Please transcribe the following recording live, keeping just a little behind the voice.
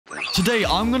Today,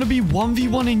 I'm going to be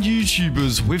 1v1'ing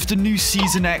YouTubers with the new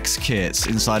Season X kits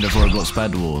inside of Roblox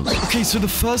Bedwars. Okay, so the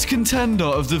first contender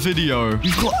of the video,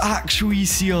 we've got Actual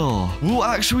ECR. Will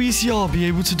Actual ECR be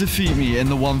able to defeat me in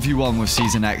the 1v1 with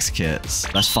Season X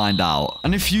kits? Let's find out.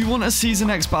 And if you want a Season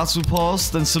X Battle Pass,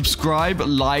 then subscribe,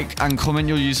 like, and comment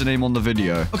your username on the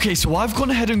video. Okay, so I've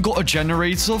gone ahead and got a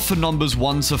generator for numbers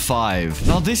 1 to 5.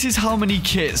 Now, this is how many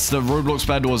kits that Roblox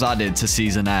Bedwars added to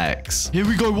Season X. Here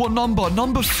we go. What number?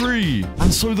 Number 3.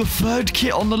 And so the third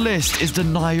kit on the list is the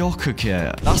Nyoka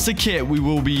kit. That's the kit we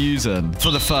will be using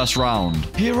for the first round.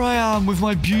 Here I am with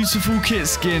my beautiful kit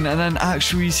skin, and then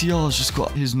Actual ECR's just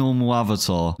got his normal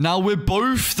avatar. Now we're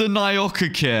both the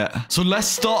Nyoka kit. So let's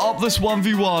start up this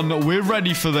 1v1. We're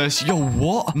ready for this. Yo,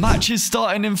 what? Match is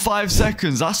starting in 5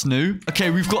 seconds. That's new. Okay,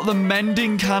 we've got the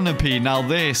mending canopy. Now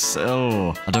this,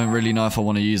 I don't really know if I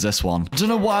want to use this one. I don't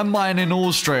know why I'm mining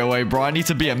ore straight away, bro. I need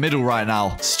to be a middle right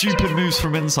now. Stupid moves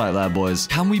from inside there, boys.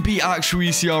 Can we beat Actual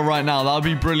ECR right now? That would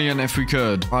be brilliant if we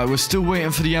could. All right, we're still waiting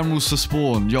for the emeralds to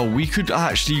spawn. Yo, we could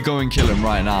actually go and kill him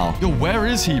right now. Yo, where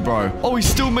is he, bro? Oh, he's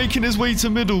still making his way to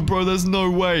middle, bro. There's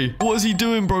no way. What is he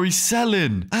doing, bro? He's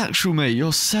selling. Actual, mate,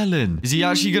 you're selling. Is he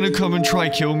actually going to come and try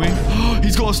kill me?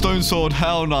 He's got a stone sword.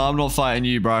 Hell no, I'm not fighting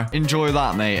you, bro. Enjoy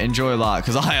that, mate. Enjoy that,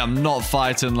 because I am not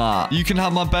fighting that. You can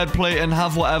have my bed plate and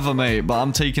have whatever, mate, but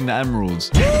I'm taking the emeralds.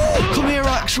 Come here,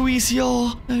 Actual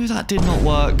ECR. No, that did not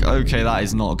work. Okay, that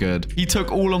is not good. He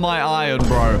took all of my iron,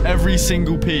 bro. Every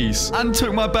single piece. And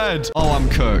took my bed. Oh, I'm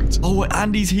cooked. Oh,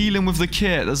 and he's healing with the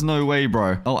kit. There's no way,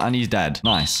 bro. Oh, and he's dead.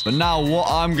 Nice. But now what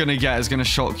I'm going to get is going to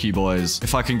shock you, boys.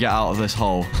 If I can get out of this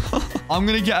hole. I'm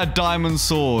going to get a diamond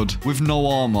sword with no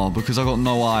armor because I got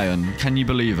no iron. Can you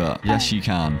believe it? Yes, you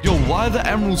can. Yo, why are the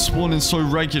emeralds spawning so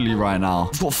regularly right now?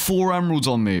 I've got 4 emeralds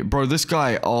on me. Bro, this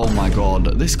guy, oh my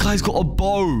god. This guy's got a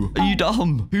bow. Are you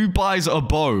dumb? Who buys a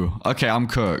bow? Okay, I'm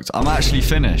cooked. I'm actually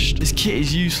finished. This kit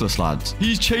is useless, lads.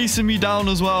 He's chasing me down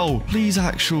as well. Please,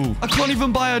 Actual. I can't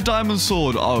even buy a diamond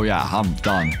sword. Oh, yeah, I'm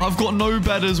done. I've got no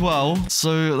bed as well,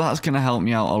 so that's going to help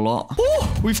me out a lot.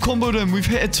 Oh, we've comboed him. We've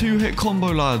hit a 2-hit combo,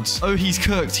 lads. Oh, he's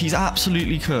cooked. He's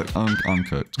absolutely cooked. I'm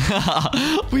cooked.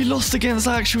 We lost against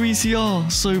Actual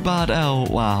ECR. So bad, L.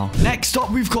 Wow. Next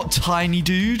up, we've got Tiny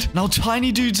Dude. Now,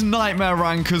 Tiny Dude's nightmare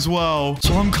rank as well,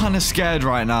 so I'm kind of scared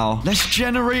right now. Let's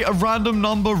generate a random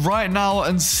number right now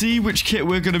and see which kit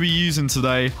we're going to be using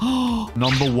today.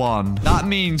 Number 1. That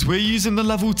means we're using the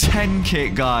level 10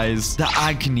 kit, guys. The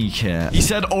Agni kit. He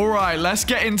said, all right, let's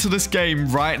get into this game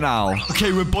right now.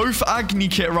 Okay, we're both Agni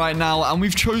kit right now, and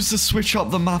we've chose to switch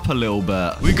up the map a little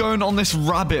bit. We're going on this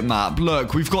rabbit map.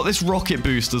 Look, we've got this rocket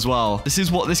boost as well. This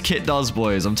is what this kit does,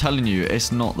 boys. I'm telling you,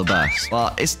 it's not the best,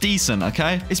 but it's decent,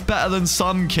 okay? It's better than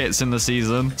some kits in the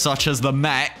season, such as the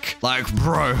mech. Like,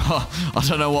 bro, I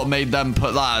don't know what made them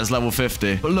put that as level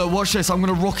 50. But look, watch this. I'm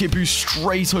going to rocket boost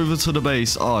straight over to the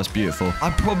base. Oh, it's beautiful. I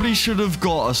probably should have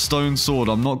got a stone sword.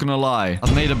 I'm not going to lie.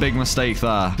 I've made a big mistake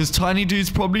there. Because Tiny Dude's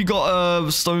probably got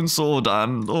a stone sword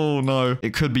and, oh no,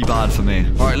 it could be bad for me.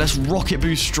 All right, let's rocket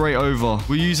boost straight over.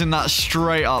 We're using that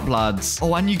straight up, lads.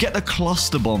 Oh, and you get the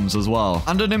cluster bombs as well.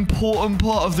 And an important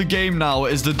part of the game now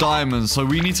is the diamonds. So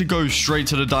we need to go straight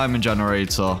to the diamond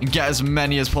generator and get as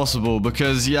many as possible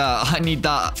because, yeah, I need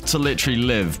that to literally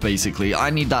live, basically. I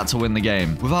need that to win the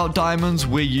game. Without diamonds,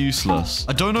 we're useless.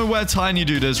 I don't know where Tiny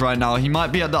Dude is right now. He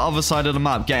might be at the other side of the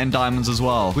map getting diamonds as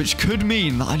well, which could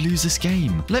mean that I lose this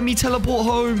game. Let me teleport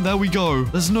home. There we go.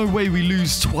 There's no way we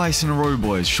lose twice in a row,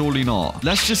 boys. Surely not.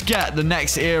 Let's just get the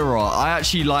next era. I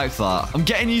actually like that. I'm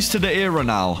getting used to the era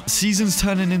now. Season's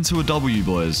turning into a W,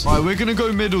 boys. All right, we're going to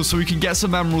go middle so we can get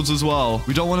some emeralds as well.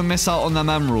 We don't want to miss out on them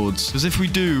emeralds because if we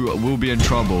do, we'll be in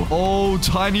trouble. Oh,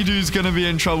 Tiny Dude's going to be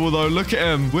in trouble, though. Look at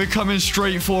him. We're coming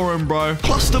straight for him, bro.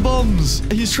 Cluster bombs.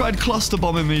 He's tried cluster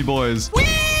bombing me, boys. Whee!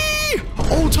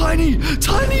 Oh, Tiny,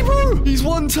 bro. He's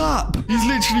one tap. He's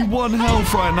literally 1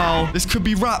 health right now. This could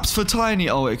be wraps for Tiny.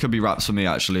 Oh, it could be wraps for me,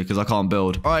 actually, because I can't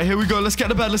build. All right, here we go. Let's get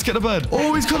to bed. Let's get to bed.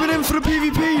 Oh, he's coming in for the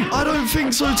PvP. I don't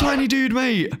think so, Tiny Dude,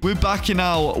 mate. We're backing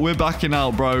out. We're backing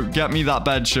out, bro. Get me that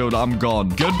bed shield. I'm gone.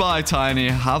 Goodbye, Tiny.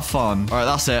 Have fun. All right,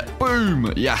 that's it.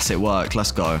 Boom. Yes, it worked.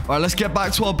 Let's go. All right, let's get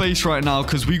back to our base right now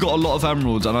because we got a lot of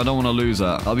emeralds and I don't want to lose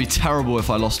it. That'd be terrible if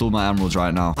I lost all my emeralds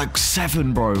right now. Like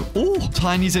 7, bro. Oh,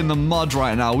 Tiny's in the mud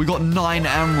right now. We got 9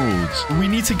 emeralds. We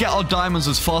need to get our diamonds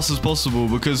as fast as possible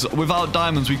because without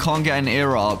diamonds, we can't get an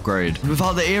era upgrade.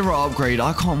 Without the era upgrade,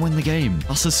 I can't win the game.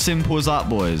 That's as simple as that,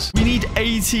 boys. We need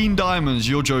 18 diamonds.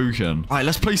 You're joking. All right,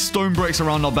 let's place stone bricks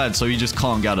around our bed so he just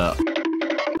can't get it.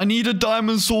 I need a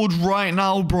diamond sword right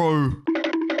now, bro.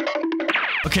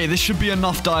 Okay, this should be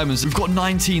enough diamonds. We've got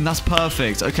 19. That's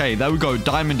perfect. Okay, there we go.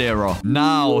 Diamond era.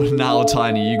 Now,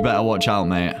 Tiny, you better watch out,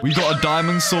 mate. We got a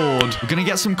diamond sword. We're gonna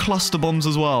get some cluster bombs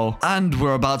as well. And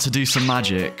we're about to do some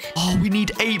magic. Oh, we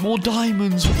need 8 more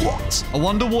diamonds. What? I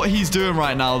wonder what he's doing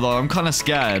right now, though. I'm kind of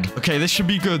scared. Okay, this should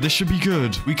be good. This should be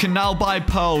good. We can now buy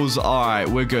pearls. All right,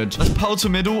 we're good. Let's pearl to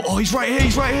middle. Oh, he's right here.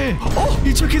 He's right here. Oh,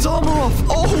 he took his armor off.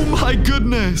 Oh, my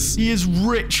goodness. He is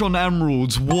rich on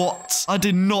emeralds. What? I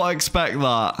did not expect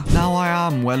that. Now I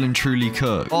am well and truly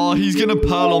cooked. Oh, he's going to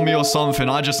pearl on me or something.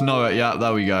 I just know it. Yeah,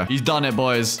 there we go. He's done it,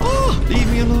 boys. Oh, leave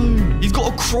me alone. He's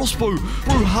got a crossbow.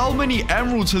 Bro, how many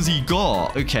emeralds has he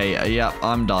got? Okay, yeah,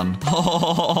 I'm done.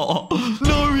 Oh,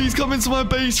 no, he's coming to my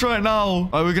base right now. All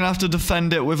right, we're going to have to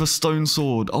defend it with a stone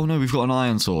sword. Oh, no, we've got an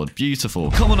iron sword.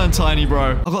 Beautiful. Come on then, Tiny,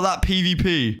 bro. I've got that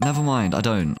PvP. Never mind, I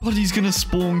don't. What, he's going to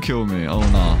spawn kill me? Oh,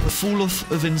 no. The fall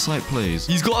of insight, please.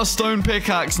 He's got a stone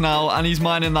pickaxe now, and he's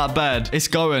mining that bed. It's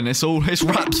going. It's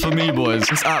raps for me, boys.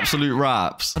 It's absolute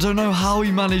raps. I don't know how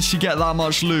he managed to get that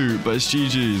much loot, but it's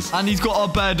GG's. And he's got our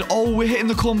bed. Oh, we're hitting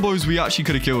the combos. We actually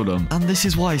could have killed him. And this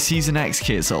is why Season X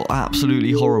kits are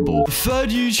absolutely horrible. The third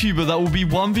YouTuber that will be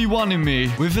 1v1ing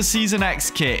me with a Season X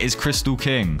kit is Crystal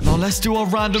King. Now, let's do our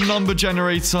random number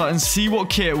generator and see what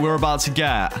kit we're about to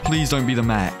get. Please don't be the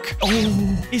mech.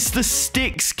 Oh, it's the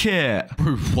sticks kit.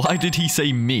 Bro, why did he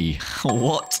say me?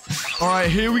 What? All right,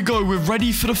 here we go. We're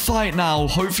ready for the fight now.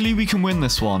 Hopefully, we can win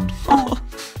this one. All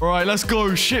right, let's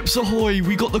go. Ships ahoy.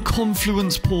 We got the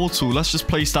confluence portal. Let's just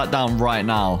place that down right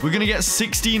now. We're going to get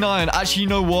 69. Actually, you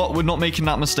know what? We're not making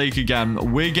that mistake again.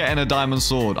 We're getting a diamond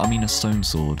sword. I mean, a stone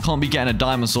sword. Can't be getting a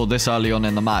diamond sword this early on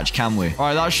in the match, can we? All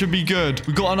right, that should be good.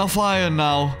 We got enough iron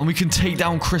now, and we can take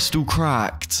down Crystal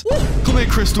Cracked. Come here,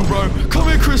 Crystal, bro. Come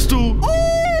here, Crystal.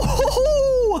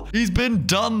 Oh! He's been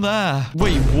done there.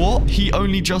 Wait, what? He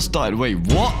only just died. Wait,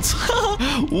 what?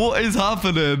 What is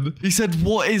happening? He said,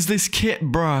 what is this kit,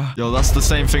 bruh? Yo, that's the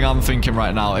same thing I'm thinking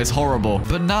right now. It's horrible.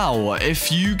 But now,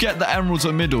 if you get the emeralds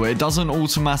at middle, it doesn't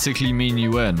automatically mean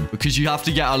you win. Because you have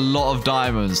to get a lot of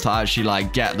diamonds to actually,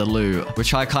 like, get the loot.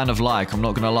 Which I kind of like. I'm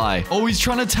not gonna lie. Oh, he's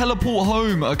trying to teleport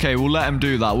home. Okay, we'll let him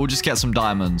do that. We'll just get some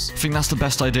diamonds. I think that's the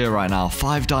best idea right now.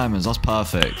 5 diamonds. That's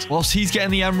perfect. Whilst he's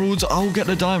getting the emeralds, I'll get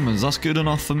the diamonds. That's good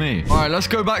enough for me. All right, let's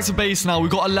go back to base now. We've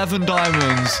got 11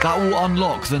 diamonds. That will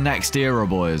unlock the next era,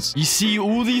 boys. You see,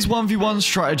 all these 1v1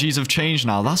 strategies have changed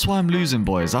now. That's why I'm losing,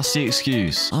 boys. That's the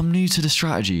excuse. I'm new to the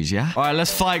strategies, yeah? All right,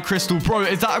 let's fight Crystal. Bro,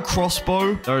 is that a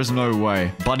crossbow? There is no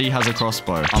way. Buddy has a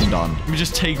crossbow. I'm done. Let me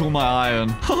just take all my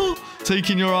iron.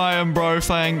 Taking your iron, bro.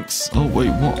 Thanks. Oh,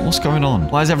 wait. What's going on?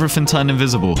 Why is everything turned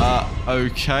invisible?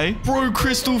 Okay. Bro,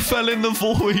 Crystal fell in the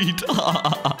void.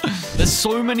 There's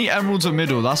so many emeralds at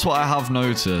middle. That's what I have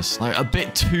noticed. Like, a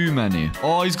bit too many.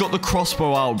 Oh, he's got the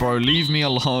crossbow out, bro. Leave me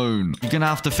alone. You're gonna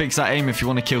have to fix that aim if you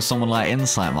want to kill someone like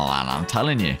Insight, my man. I'm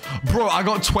telling you. Bro, I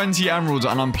got 20 emeralds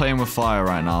and I'm playing with fire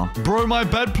right now. Bro, my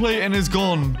bed plating is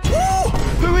gone.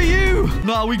 Who are you?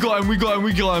 Nah, we got him. We got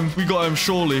him.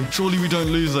 Surely we don't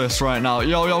lose this right now.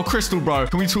 Yo, Crystal, bro.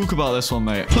 Can we talk about this one,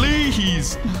 mate?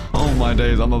 Please. Oh, my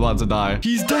days. I'm about to die.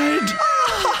 He's dead.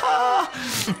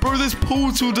 Bro, this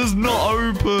portal does not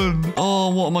open. Oh,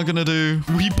 what am I gonna do?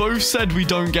 We both said we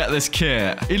don't get this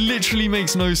kit. It literally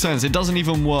makes no sense. It doesn't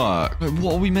even work. Like,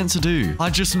 what are we meant to do? I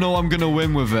just know I'm gonna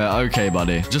win with it. Okay,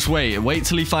 buddy. Just wait. Wait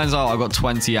till he finds out I got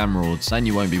 20 emeralds. Then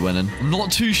you won't be winning. I'm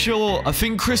not too sure. I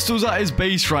think Crystal's at his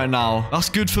base right now. That's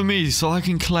good for me, so I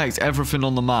can collect everything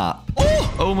on the map. Oh!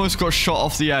 Almost got shot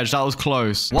off the edge. That was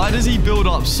close. Why does he build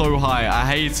up so high? I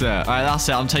hate it. All right, that's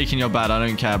it. I'm taking your bed. I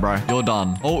don't care, bro. You're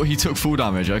done. Oh, he took full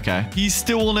damage. Okay. He's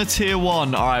still on a tier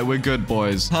 1. All right, we're good,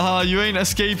 boys. Haha, you ain't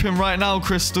escaping right now,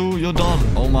 Crystal. You're done.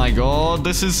 Oh, my God.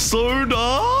 This is so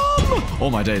dumb. Oh,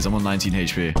 my days. I'm on 19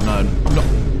 HP. No.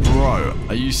 Bro,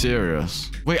 are you serious?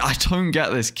 Wait, I don't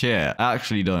get this kit. I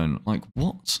actually don't. Like,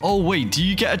 what? Oh, wait. Do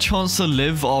you get a chance to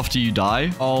live after you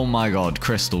die? Oh, my God.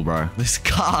 Crystal, bro. This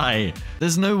guy.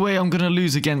 There's no way I'm going to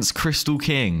lose against Crystal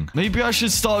King. Maybe I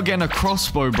should start getting a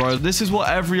crossbow, bro. This is what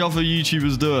every other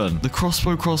YouTuber's doing. The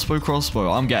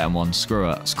crossbow. I'm getting one.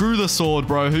 Screw it. Screw the sword,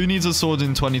 bro. Who needs a sword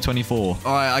in 2024?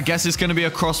 All right, I guess it's going to be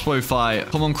a crossbow fight.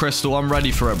 Come on, Crystal. I'm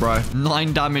ready for it, bro.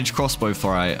 9 damage crossbow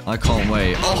fight. I can't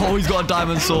wait. Oh, he's got a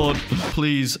diamond sword.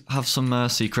 Please have some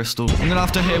mercy, Crystal. I'm going to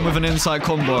have to hit him with an inside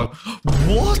combo.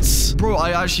 What? Bro,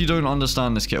 I actually don't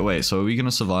understand this kit. Wait, so are we going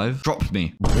to survive? Drop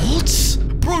me. What?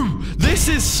 Bro, this This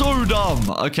is so dumb.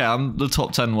 Okay, I'm the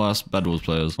top 10 worst Bedwars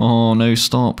players. Oh, no,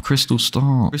 stop. Crystal,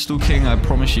 stop. Crystal King, I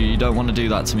promise you don't want to do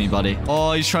that to me, buddy.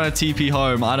 Oh, he's trying to TP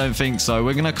home. I don't think so.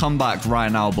 We're going to come back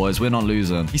right now, boys. We're not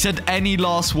losing. He said any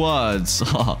last words.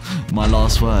 My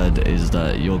last word is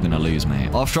that you're going to lose, mate.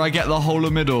 After I get the whole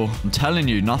of middle, I'm telling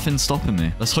you, nothing's stopping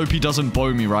me. Let's hope he doesn't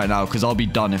bow me right now because I'll be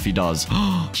done if he does.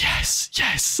 Yes,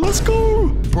 yes. Let's go.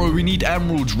 Bro, we need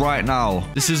emeralds right now.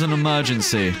 This is an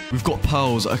emergency. We've got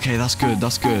pearls. Okay, that's good.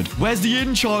 That's good. Where's the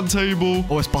enchant table?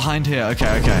 Oh, it's behind here.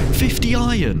 Okay, okay. 50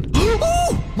 iron.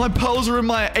 Oh, my pearls are in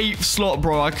my 8th slot,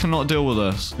 bro. I cannot deal with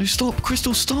this. No, stop.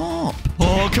 Crystal, stop.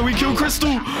 Oh, can we kill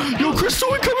Crystal? Yo, Crystal,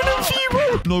 we're coming in for you,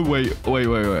 bro. No, wait.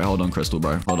 Hold on, Crystal,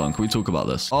 bro. Hold on. Can we talk about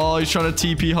this? Oh, he's trying to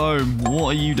TP home.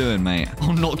 What are you doing, mate?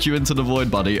 I'll knock you into the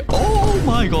void, buddy. Oh,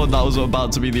 my God. That was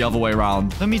about to be the other way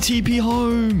around. Let me TP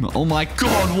home. Oh, my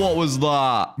God. What was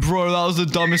that? Bro, that was the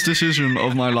dumbest decision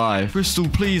of my life. Crystal,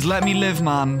 please, let me live,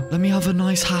 man. Let me have a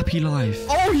nice, happy life.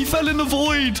 Oh, he fell in the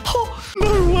void. Oh,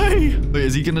 no way. Wait,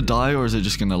 is he going to die or is it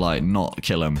just going to, like, not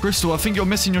kill him? Crystal, I think you're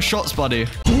missing your shots, buddy.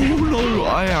 Oh, no,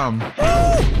 I am.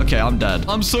 Okay, I'm dead.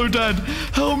 I'm so dead.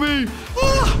 Help me.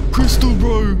 Crystal,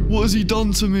 bro. What has he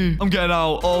done to me? I'm getting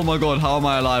out. Oh, my God. How am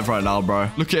I alive right now, bro?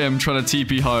 Look at him trying to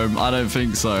TP home. I don't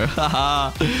think so.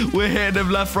 We're hitting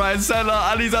him left, right, and center,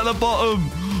 and he's at the bottom.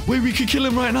 Wait, we could kill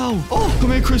him right now. Oh,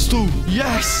 come here, Crystal.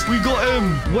 Yes, we got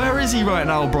him. Where is he right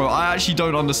now, bro? I actually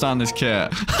don't understand this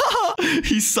kit.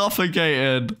 He's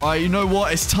suffocated. All right, you know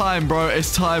what? It's time, bro.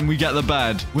 It's time we get the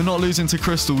bed. We're not losing to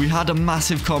Crystal. We had a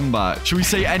massive comeback. Should we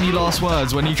say any last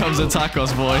words when he comes to attack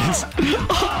us, boys?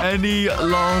 Any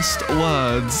last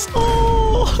words?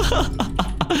 Oh.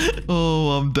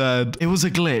 Oh, I'm dead. It was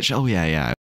a glitch. Oh, yeah, yeah.